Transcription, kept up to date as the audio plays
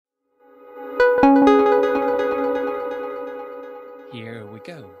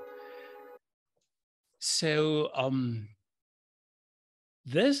go. So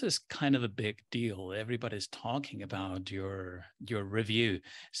this is kind of a big deal. Everybody's talking about your review.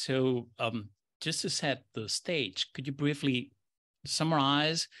 So just to set the stage, could you briefly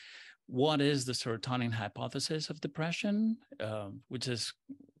summarize what is the serotonin hypothesis of depression, which is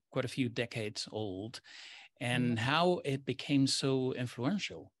quite a few decades old, and how it became so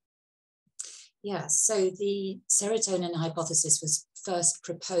influential? Yeah, so the serotonin hypothesis was first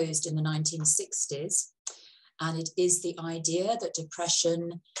proposed in the 1960s, and it is the idea that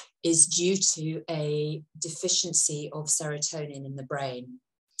depression is due to a deficiency of serotonin in the brain.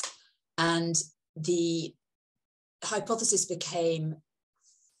 And the hypothesis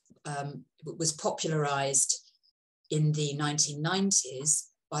was popularized in the 1990s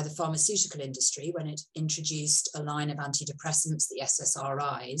by the pharmaceutical industry when it introduced a line of antidepressants, the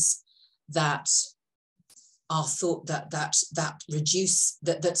SSRIs, that are thought that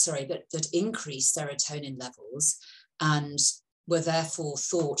increase serotonin levels and were therefore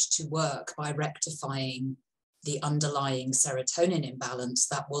thought to work by rectifying the underlying serotonin imbalance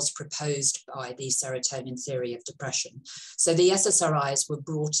that was proposed by the serotonin theory of depression. So the SSRIs were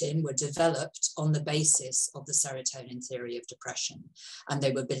developed on the basis of the serotonin theory of depression, and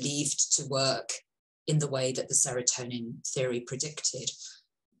they were believed to work in the way that the serotonin theory predicted.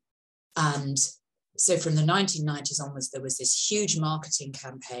 And so from the 1990s onwards, there was this huge marketing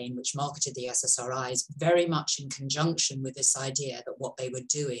campaign which marketed the SSRIs very much in conjunction with this idea that what they were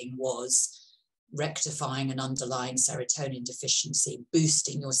doing was rectifying an underlying serotonin deficiency,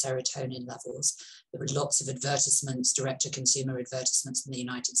 boosting your serotonin levels. There were lots of advertisements, direct-to-consumer advertisements in the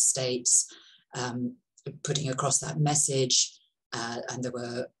United States, putting across that message, and there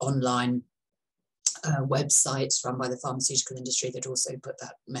were online websites run by the pharmaceutical industry that also put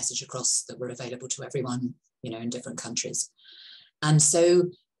that message across, that were available to everyone, in different countries. And so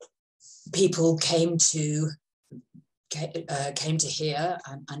people came to hear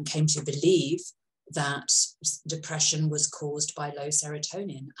and came to believe that depression was caused by low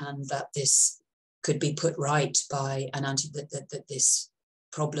serotonin, and that this could be put right by that this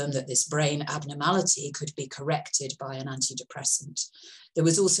problem, that this brain abnormality could be corrected by an antidepressant. There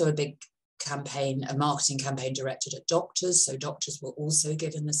was also a big campaign, a marketing campaign directed at doctors. So doctors were also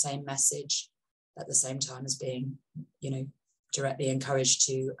given the same message at the same time as being, directly encouraged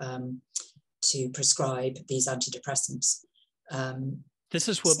to prescribe these antidepressants. This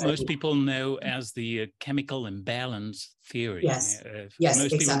is what most people know as the chemical imbalance theory. Yes, most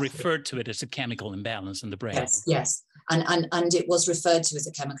exactly. people refer to it as a chemical imbalance in the brain. Yes. And it was referred to as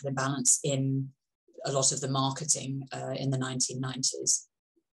a chemical imbalance in a lot of the marketing in the 1990s.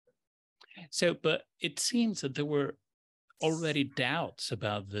 So, but it seems that there were already doubts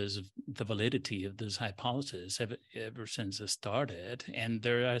about the validity of this hypothesis ever since it started, and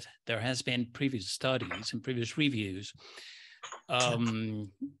there has been previous studies and previous reviews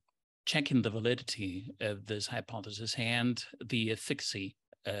checking the validity of this hypothesis and the efficacy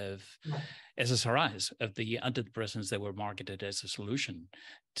of SSRIs, of the antidepressants that were marketed as a solution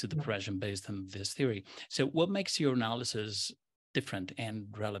to depression based on this theory. So what makes your analysis different and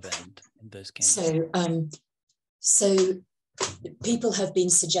relevant in this case? So people have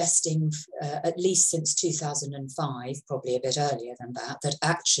been suggesting, at least since 2005, probably a bit earlier than that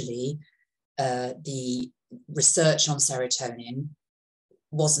actually the research on serotonin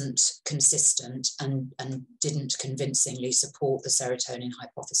wasn't consistent and didn't convincingly support the serotonin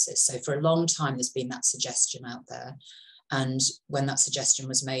hypothesis. So for a long time, there's been that suggestion out there. And when that suggestion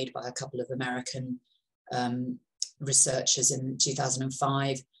was made by a couple of American researchers in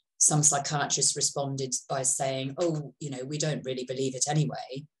 2005, some psychiatrists responded by saying, we don't really believe it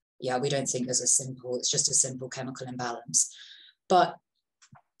anyway. Yeah, we don't think it's just a simple chemical imbalance. But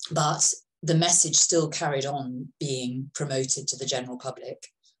the message still carried on being promoted to the general public.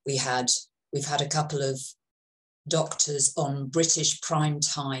 We've had a couple of doctors on British prime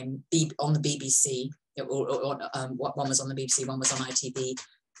time on the BBC, one was on the BBC, one was on ITV,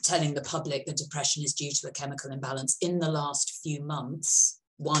 telling the public that depression is due to a chemical imbalance in the last few months,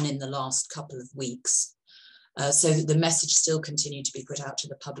 one in the last couple of weeks. So the message still continued to be put out to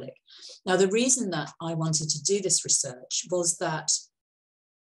the public. Now, the reason that I wanted to do this research was that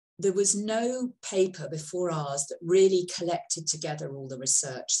there was no paper before ours that really collected together all the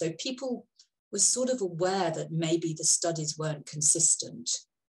research. So people were sort of aware that maybe the studies weren't consistent,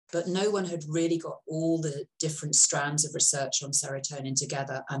 but no one had really got all the different strands of research on serotonin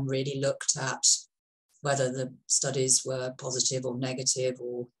together and really looked at whether the studies were positive or negative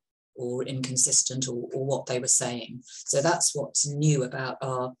or inconsistent or what they were saying. So that's what's new about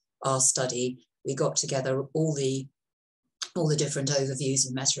our study. We got together all the all the different overviews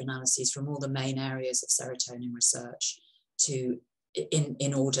and meta-analyses from all the main areas of serotonin research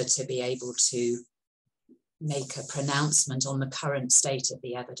in order to be able to make a pronouncement on the current state of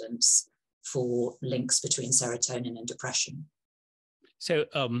the evidence for links between serotonin and depression. So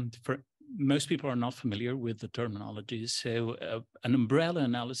for most people are not familiar with the terminology. So an umbrella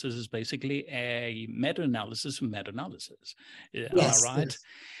analysis is basically a meta-analysis of meta-analysis. Am I right?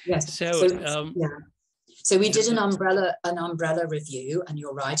 Yes. So we did an umbrella review, and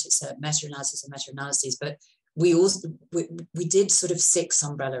you're right, it's a meta-analysis of meta-analyses, but we did sort of 6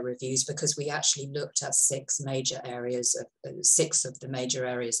 umbrella reviews because we actually looked at 6 of the major areas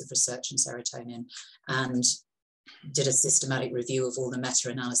of research in serotonin and did a systematic review of all the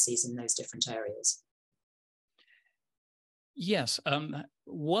meta-analyses in those different areas. Yes.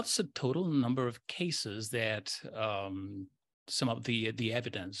 What's the total number of cases that some of the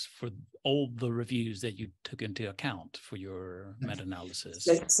evidence for all the reviews that you took into account for your meta-analysis?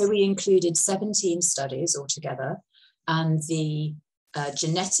 So we included 17 studies altogether, and the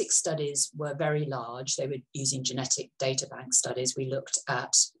genetic studies were very large. They were using genetic data bank studies. We looked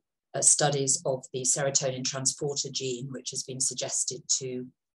at studies of the serotonin transporter gene, which has been suggested to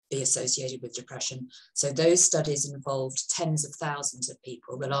be associated with depression. So those studies involved tens of thousands of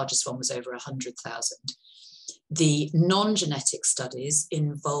people. The largest one was over 100,000. The non-genetic studies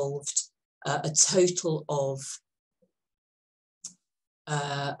involved a total of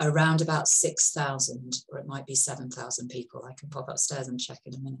around about 6,000, or it might be 7,000 people. I can pop upstairs and check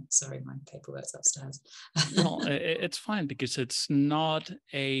in a minute. Sorry, my paperwork's upstairs. No, it's fine because it's not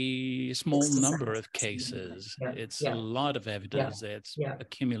a small number of cases. It's a lot of evidence that's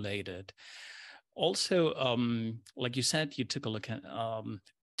accumulated. Also, like you said, you took a look at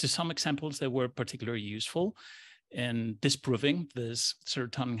to some examples that were particularly useful in disproving this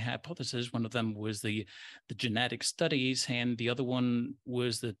serotonin hypothesis. One of them was the genetic studies, and the other one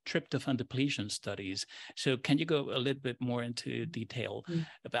was the tryptophan depletion studies. So can you go a little bit more into detail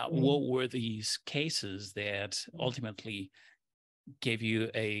about what were these cases that ultimately gave you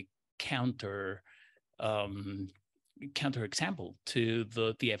a counter example to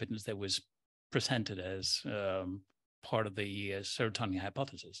the evidence that was presented as part of the serotonin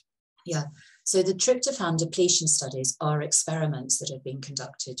hypothesis? Yeah, so the tryptophan depletion studies are experiments that have been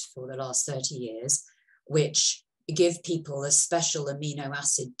conducted for the last 30 years, which give people a special amino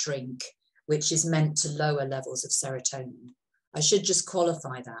acid drink, which is meant to lower levels of serotonin. I should just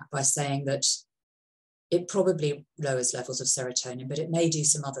qualify that by saying that it probably lowers levels of serotonin, but it may do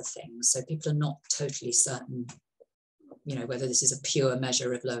some other things. So people are not totally certain, whether this is a pure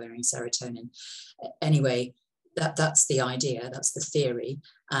measure of lowering serotonin. Anyway, that's the idea, that's the theory.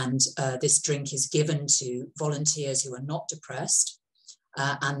 And this drink is given to volunteers who are not depressed,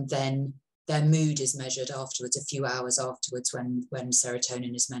 and then their mood is measured afterwards, a few hours afterwards, when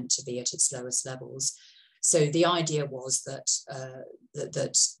serotonin is meant to be at its lowest levels. So the idea was that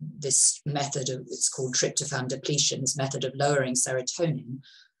that this method it's called tryptophan depletion, this method of lowering serotonin,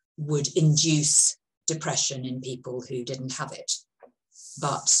 would induce depression in people who didn't have it.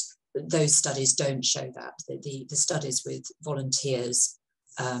 But those studies don't show that. The studies with volunteers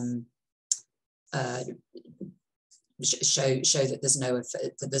show that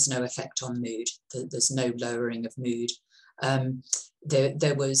there's no effect on mood. There's no lowering of mood.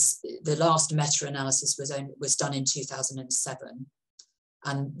 There was the last meta-analysis was done in 2007,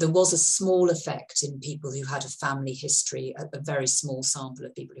 and there was a small effect in people who had a family history, a very small sample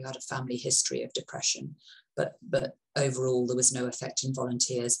of people who had a family history of depression. But overall, there was no effect in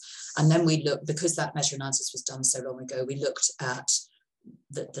volunteers. And then we looked, because that meta-analysis was done so long ago, we looked at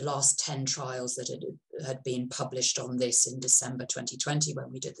the last 10 trials that had been published on this in December 2020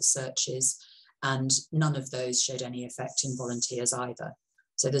 when we did the searches, and none of those showed any effect in volunteers either.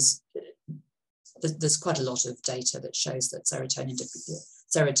 So there's quite a lot of data that shows that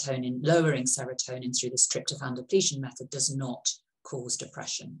lowering serotonin through this tryptophan depletion method does not cause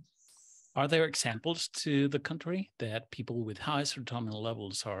depression. Are there examples to the contrary that people with high serotonin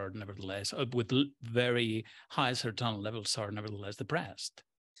levels are nevertheless, with very high serotonin levels are nevertheless depressed?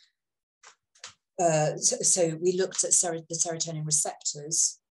 So we looked at the serotonin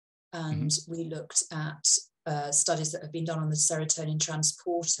receptors, and we looked at studies that have been done on the serotonin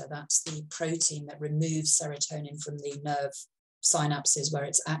transporter. That's the protein that removes serotonin from the nerve synapses where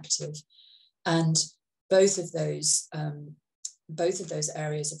it's active. And both of those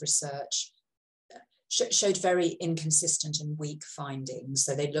areas of research showed very inconsistent and weak findings.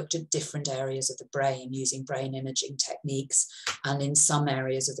 So they looked at different areas of the brain using brain imaging techniques. And in some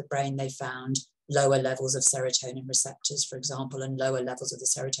areas of the brain, they found lower levels of serotonin receptors, for example, and lower levels of the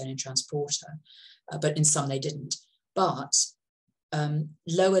serotonin transporter. But in some they didn't. but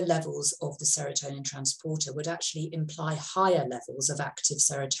lower levels of the serotonin transporter would actually imply higher levels of active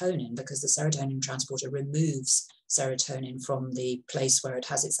serotonin, because the serotonin transporter removes serotonin from the place where it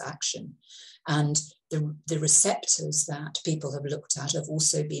has its action. And the receptors that people have looked at have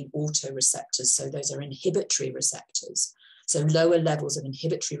also been autoreceptors. So those are inhibitory receptors. So lower levels of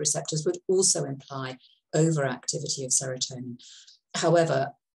inhibitory receptors would also imply overactivity of serotonin.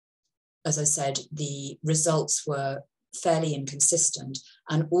 However, as I said, the results were fairly inconsistent,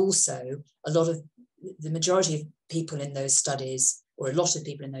 and also the majority of people in those studies, or a lot of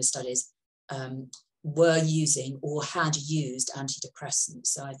people in those studies, were using or had used antidepressants.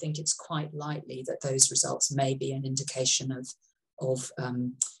 So I think it's quite likely that those results may be an indication of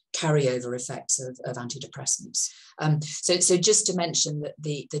carryover effects of antidepressants. So just to mention that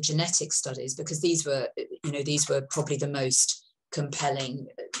the genetic studies, because these were probably the most compelling,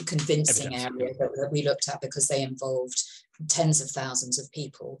 convincing area that we looked at, because they involved tens of thousands of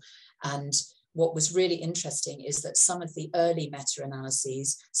people. And what was really interesting is that some of the early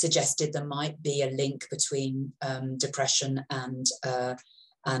meta-analyses suggested there might be a link between depression and the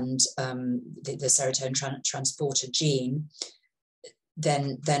serotonin transporter gene.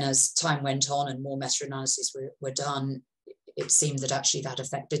 Then as time went on and more meta-analyses were done, it seemed that actually that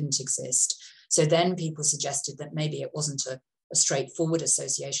effect didn't exist. So then people suggested that maybe it wasn't a straightforward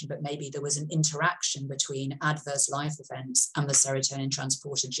association, but maybe there was an interaction between adverse life events and the serotonin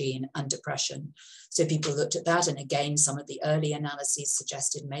transporter gene and depression. So people looked at that, and again, some of the early analyses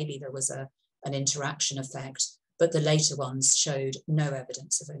suggested maybe there was an interaction effect, but the later ones showed no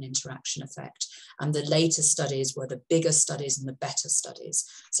evidence of an interaction effect. And the later studies were the bigger studies and the better studies.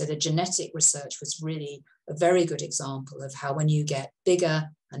 So the genetic research was really a very good example of how when you get bigger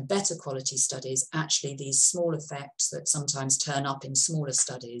and better quality studies, actually these small effects that sometimes turn up in smaller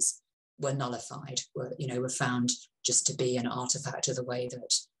studies were nullified, were found just to be an artifact of the way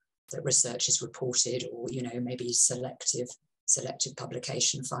that research is reported, or maybe selective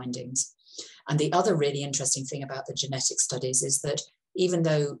publication findings. And the other really interesting thing about the genetic studies is that even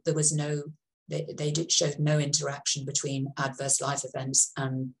though there was they showed no interaction between adverse life events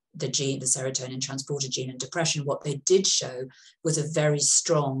and the serotonin transporter gene and depression, what they did show was a very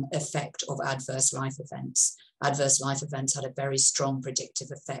strong effect of adverse life events. Adverse life events had a very strong predictive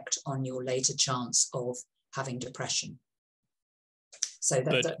effect on your later chance of having depression. So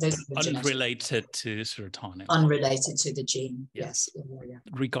those are the unrelated to serotonin. Unrelated to the gene, yes. Yeah.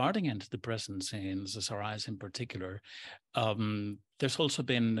 Regarding antidepressants and SSRIs in particular, there's also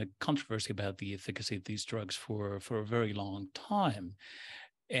been a controversy about the efficacy of these drugs for a very long time.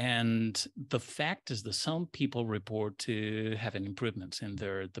 And the fact is that some people report to having improvements in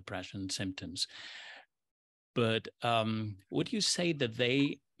their depression symptoms. But would you say that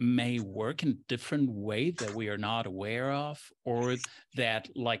they may work in a different way that we are not aware of, or that,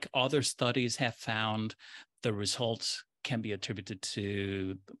 like other studies have found, the results can be attributed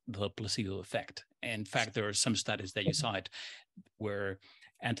to the placebo effect? In fact, there are some studies that you cite where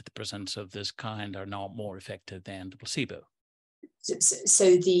antidepressants of this kind are not more effective than the placebo.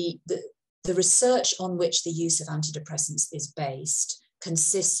 So the research on which the use of antidepressants is based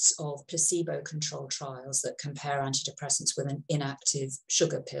consists of placebo-controlled trials that compare antidepressants with an inactive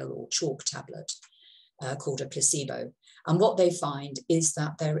sugar pill or chalk tablet called a placebo. And what they find is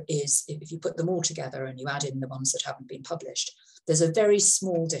that there is, if you put them all together and you add in the ones that haven't been published, there's a very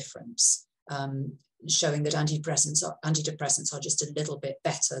small difference showing that antidepressants are just a little bit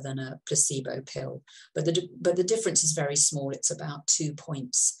better than a placebo pill. But the difference is very small. It's about 2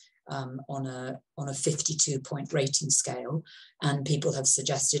 points on a 52-point rating scale. And people have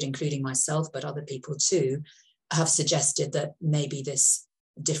suggested, including myself, but other people too, have suggested that maybe this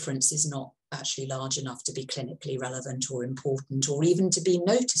difference is not actually large enough to be clinically relevant or important, or even to be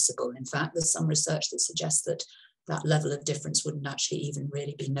noticeable. In fact, there's some research that suggests that that level of difference wouldn't actually even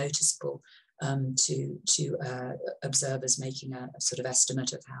really be noticeable to observers making a sort of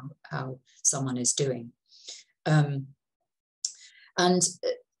estimate of how someone is doing. And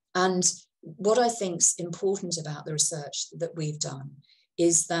what I think is important about the research that we've done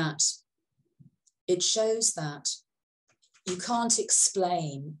is that it shows that you can't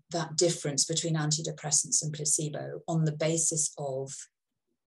explain that difference between antidepressants and placebo on the basis of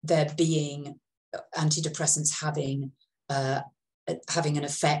there being antidepressants having an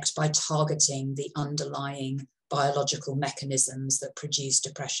effect by targeting the underlying biological mechanisms that produce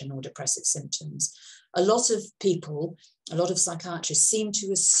depression or depressive symptoms. A lot of people, a lot of psychiatrists seem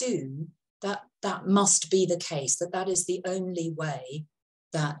to assume that that must be the case, that is the only way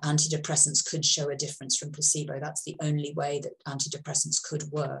that antidepressants could show a difference from placebo. That's the only way that antidepressants could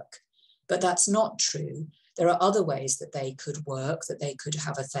work. But that's not true. There are other ways that they could work, that they could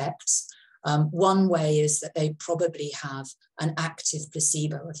have effects. One way is that they probably have an active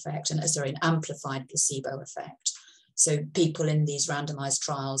placebo effect, an amplified placebo effect. So people in these randomized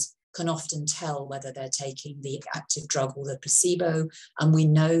trials can often tell whether they're taking the active drug or the placebo. And we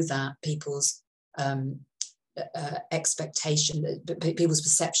know that people's people's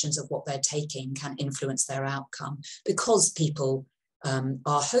perceptions of what they're taking can influence their outcome, because people are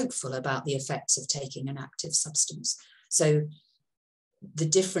hopeful about the effects of taking an active substance. So the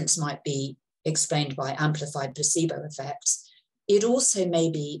difference might be explained by amplified placebo effects. It also may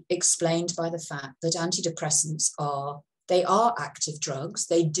be explained by the fact that antidepressants are active drugs.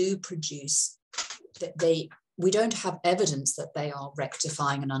 They do produce, we don't have evidence that they are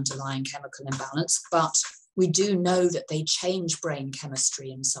rectifying an underlying chemical imbalance, but we do know that they change brain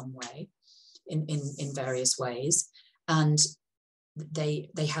chemistry in some way, in various ways. And they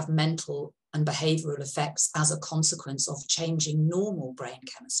have mental and behavioral effects as a consequence of changing normal brain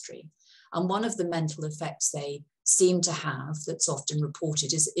chemistry. And one of the mental effects they seem to have that's often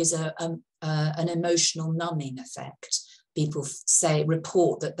reported is an emotional numbing effect. People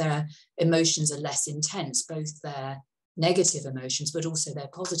report that their emotions are less intense, both their negative emotions, but also their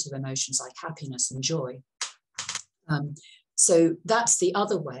positive emotions like happiness and joy. So that's the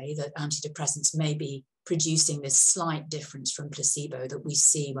other way that antidepressants may be producing this slight difference from placebo that we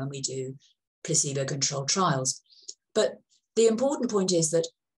see when we do placebo-controlled trials. But the important point is that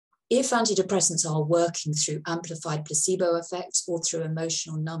if antidepressants are working through amplified placebo effects or through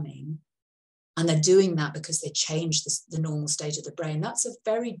emotional numbing, and they're doing that because they change the normal state of the brain, that's a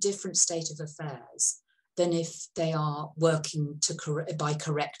very different state of affairs than if they are working by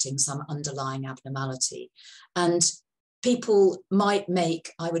correcting some underlying abnormality. And people might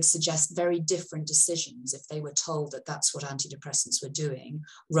make, I would suggest, very different decisions if they were told that that's what antidepressants were doing,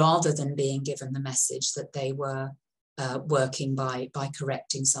 rather than being given the message that they were working by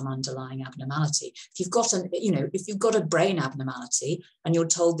correcting some underlying abnormality. If you've got if you've got a brain abnormality and you're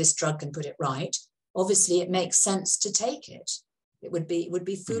told this drug can put it right, obviously it makes sense to take it. It would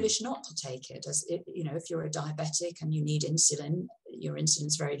be foolish not to take it. If you're a diabetic and you need insulin, your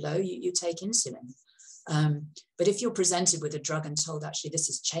insulin's very low, you take insulin. But if you're presented with a drug and told, actually, this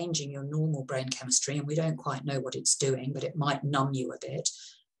is changing your normal brain chemistry and we don't quite know what it's doing, but it might numb you a bit,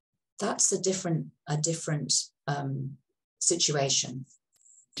 that's a different situation.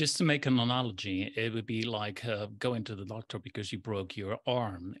 Just to make an analogy, it would be like going to the doctor because you broke your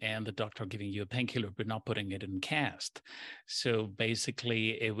arm and the doctor giving you a painkiller but not putting it in cast. So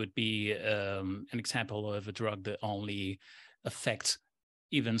basically, it would be an example of a drug that only affects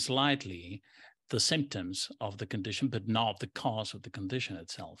even slightly the symptoms of the condition, but not the cause of the condition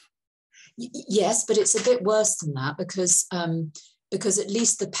itself. Yes, but it's a bit worse than that, because at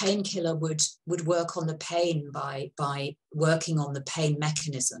least the painkiller would work on the pain by working on the pain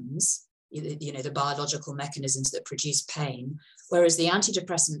mechanisms, the biological mechanisms that produce pain, whereas the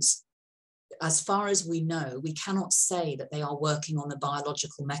antidepressants, as far as we know, we cannot say that they are working on the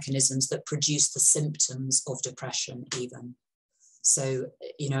biological mechanisms that produce the symptoms of depression even. So,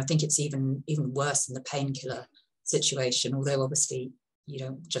 I think it's even worse than the painkiller situation, although obviously you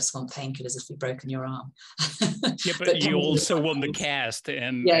don't just want painkillers if you've broken your arm. Yeah, but you also want the cast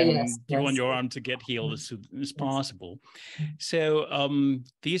and you want your arm to get healed as soon as possible. So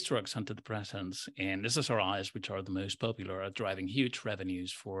these drugs, antidepressants and SSRIs, which are the most popular, are driving huge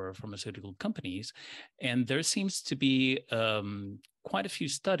revenues for pharmaceutical companies. And there seems to be quite a few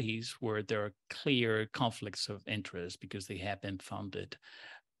studies where there are clear conflicts of interest because they have been funded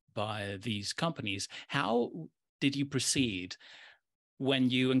by these companies. How did you proceed when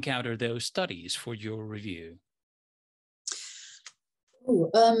you encounter those studies for your review?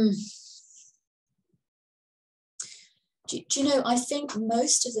 I think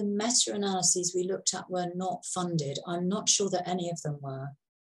most of the meta-analyses we looked at were not funded. I'm not sure that any of them were.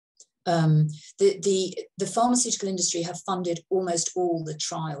 The pharmaceutical industry have funded almost all the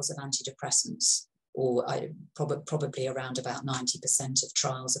trials of antidepressants, or probably around about 90% of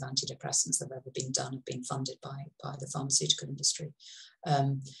trials of antidepressants that have ever been done have been funded by the pharmaceutical industry.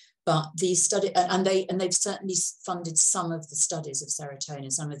 But these studies, and they've certainly funded some of the studies of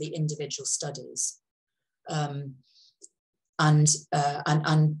serotonin, some of the individual studies, and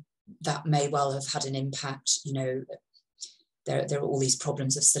that may well have had an impact. There are all these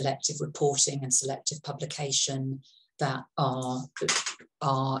problems of selective reporting and selective publication that are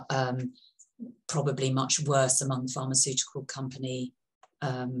probably much worse among pharmaceutical company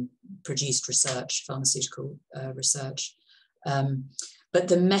produced research, pharmaceutical research. But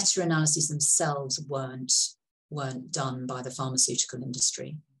the meta-analyses themselves weren't done by the pharmaceutical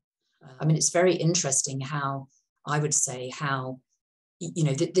industry. I mean, it's very interesting how, I would say, how, you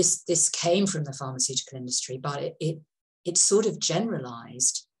know, this came from the pharmaceutical industry, but it sort of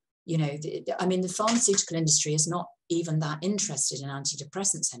generalized. You know, I mean, the pharmaceutical industry is not even that interested in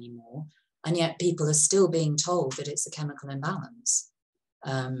antidepressants anymore, and yet people are still being told that it's a chemical imbalance.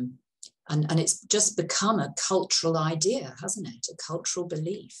 And it's just become a cultural idea, hasn't it? A cultural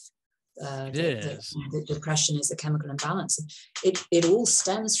belief that depression is a chemical imbalance. It all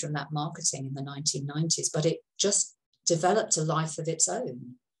stems from that marketing in the 1990s, but it just developed a life of its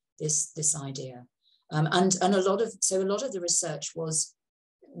own, this idea. And a lot of the research was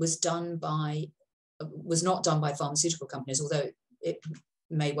not done by pharmaceutical companies, although it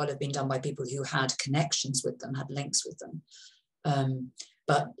may well have been done by people who had connections with them, had links with them.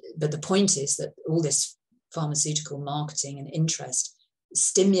 But the point is that all this pharmaceutical marketing and interest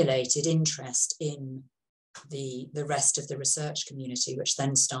stimulated interest in the rest of the research community, which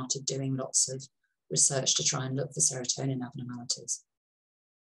then started doing lots of research to try and look for serotonin abnormalities.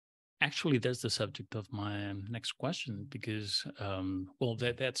 Actually, that's the subject of my next question, because, well,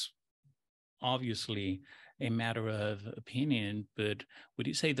 that's obviously a matter of opinion, but would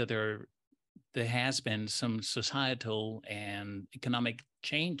you say that there has been some societal and economic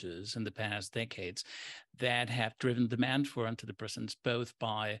changes in the past decades that have driven demand for antidepressants, both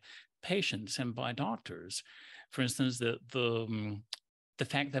by patients and by doctors? For instance, the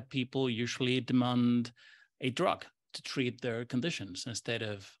fact that people usually demand a drug to treat their conditions instead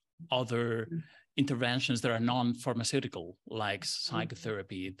of other interventions that are non-pharmaceutical, like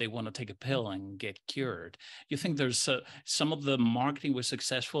psychotherapy. They want to take a pill and get cured. You think there's some of the marketing was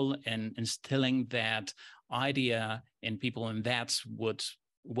successful in instilling that idea in people, and that's what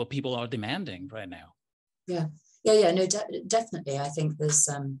people are demanding right now? No, definitely. I think there's,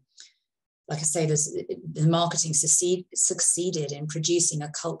 like I say, the marketing succeeded in producing a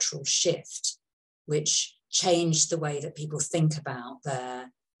cultural shift, which changed the way that people think about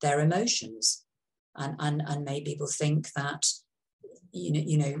their emotions. And made people think that,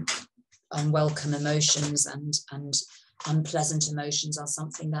 you know, unwelcome emotions and unpleasant emotions are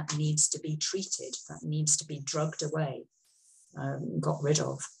something that needs to be treated, that needs to be drugged away, got rid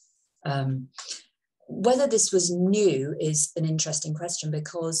of. Whether this was new is an interesting question,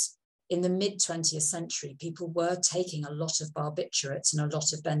 because in the mid-20th century, people were taking a lot of barbiturates and a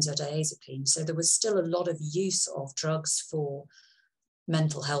lot of benzodiazepines. So there was still a lot of use of drugs for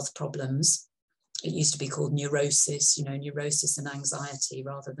mental health problems. It used to be called neurosis, you know, neurosis and anxiety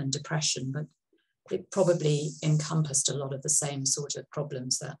rather than depression, but it probably encompassed a lot of the same sort of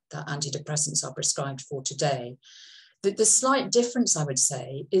problems that antidepressants are prescribed for today. The slight difference, I would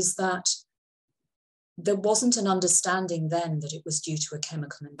say, is that there wasn't an understanding then that it was due to a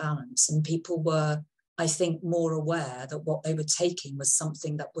chemical imbalance, and people were, I think, more aware that what they were taking was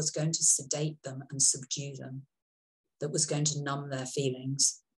something that was going to sedate them and subdue them, that was going to numb their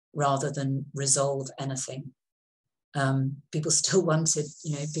feelings rather than resolve anything. People still wanted,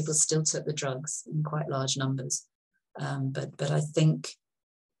 you know, people still took the drugs in quite large numbers. But I think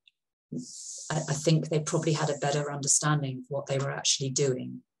they probably had a better understanding of what they were actually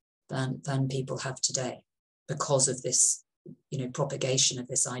doing than people have today, because of this, you know, propagation of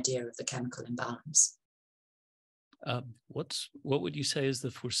this idea of the chemical imbalance. What would you say is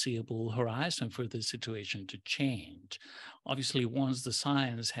the foreseeable horizon for this situation to change? Obviously, once the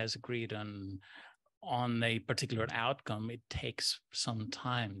science has agreed on a particular outcome, it takes some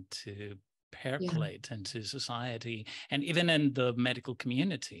time to percolate into society and even in the medical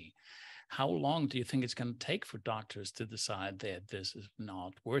community. How long do you think it's going to take for doctors to decide that this is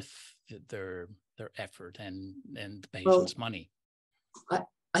not worth their effort and the patient's money?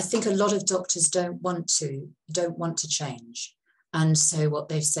 I think a lot of doctors don't want to change. And so what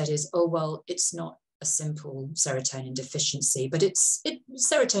they've said is, oh, well, it's not a simple serotonin deficiency, but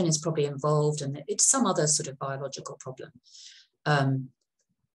serotonin is probably involved and it's some other sort of biological problem,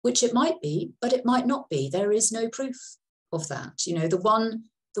 which it might be, but it might not be. There is no proof of that. You know, the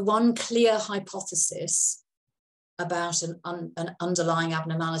one clear hypothesis about an underlying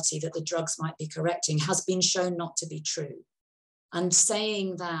abnormality that the drugs might be correcting has been shown not to be true. And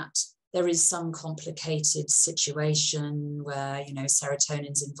saying that there is some complicated situation where, you know,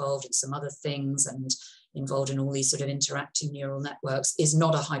 serotonin's involved in some other things and involved in all these sort of interacting neural networks is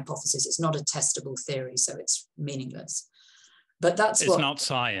not a hypothesis. It's not a testable theory, so it's meaningless. But it's not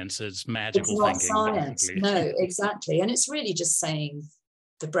science, it's magical thinking. It's not science, no, exactly. And it's really just saying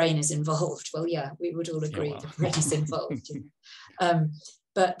the brain is involved. Well, yeah, we would all agree the brain is involved.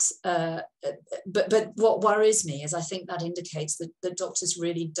 But what worries me is I think that indicates that the doctors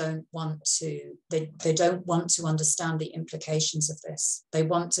really don't want to, they don't want to understand the implications of this. They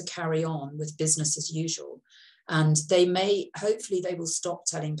want to carry on with business as usual. And hopefully they will stop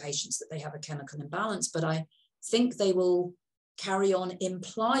telling patients that they have a chemical imbalance, but I think they will carry on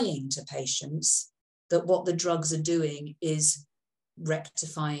implying to patients that what the drugs are doing is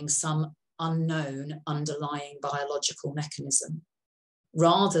rectifying some unknown underlying biological mechanism,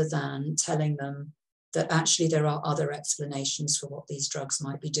 rather than telling them that actually there are other explanations for what these drugs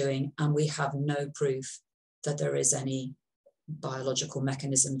might be doing, and we have no proof that there is any biological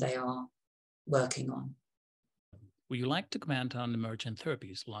mechanism they are working on. Would you like to comment on emergent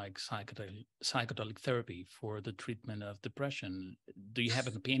therapies like psychedelic therapy for the treatment of depression? Do you have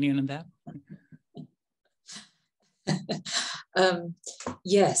an opinion on that?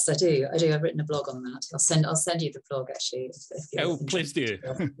 Yes, I do. I've written a blog on that. I'll send you the blog actually. Oh, please do.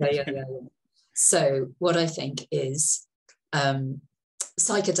 Yeah. So what I think is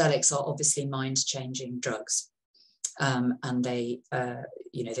psychedelics are obviously mind-changing drugs, and they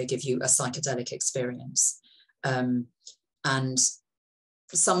give you a psychedelic experience. And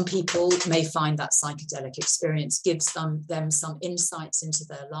some people may find that psychedelic experience gives them some insights into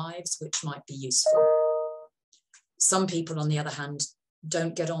their lives, which might be useful. Some people, on the other hand,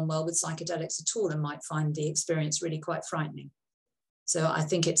 don't get on well with psychedelics at all and might find the experience really quite frightening. So I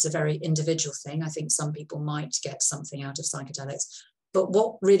think it's a very individual thing. I think some people might get something out of psychedelics. But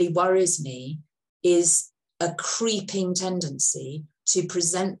what really worries me is a creeping tendency to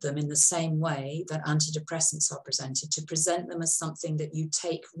present them in the same way that antidepressants are presented, to present them as something that you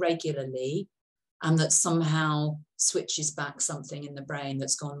take regularly and that somehow switches back something in the brain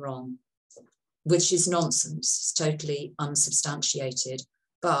that's gone wrong, which is nonsense. It's totally unsubstantiated,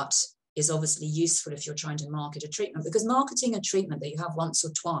 but is obviously useful if you're trying to market a treatment, because marketing a treatment that you have once or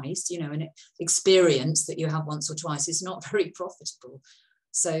twice, an experience that you have once or twice is not very profitable.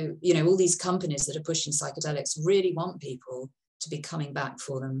 So, all these companies that are pushing psychedelics really want people to be coming back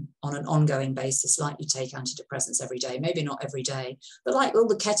for them on an ongoing basis, like you take antidepressants every day, maybe not every day, but like all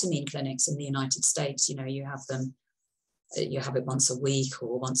the ketamine clinics in the United States, you have them, you have it once a week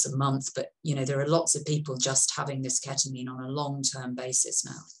or once a month, but there are lots of people just having this ketamine on a long-term basis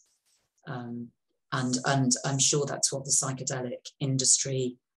now. And I'm sure that's what the psychedelic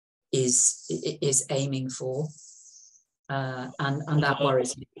industry is aiming for. And that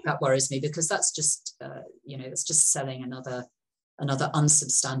worries me. That worries me because that's just, it's just selling another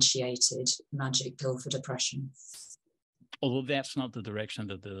unsubstantiated magic pill for depression. Although that's not the direction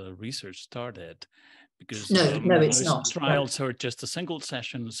that the research started, because no, it's not. Trials are just a single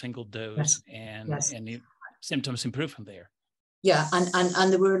session, a single dose, yes. and symptoms improve from there. Yeah,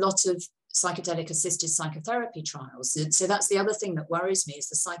 and there were a lot of psychedelic assisted psychotherapy trials. So that's the other thing that worries me, is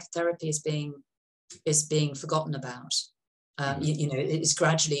the psychotherapy is being forgotten about. It's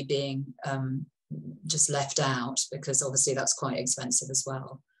gradually being just left out, because obviously that's quite expensive as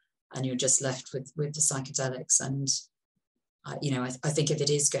well, and you're just left with the psychedelics. And I think if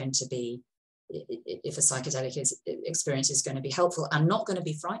a psychedelic experience is going to be helpful and not going to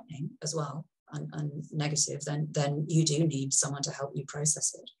be frightening as well and negative, then you do need someone to help you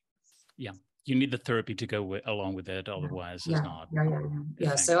process it. Yeah, you need the therapy to go along with it, otherwise it's not.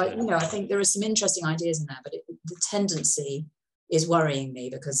 Yeah. So I think there are some interesting ideas in there, but the tendency is worrying me,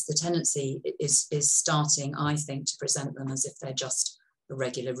 because the tendency is starting, I think, to present them as if they're just a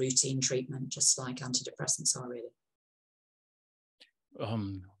regular routine treatment, just like antidepressants are really.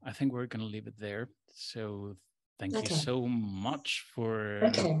 I think we're going to leave it there. So thank you so much for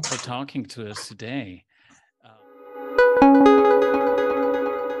talking to us today.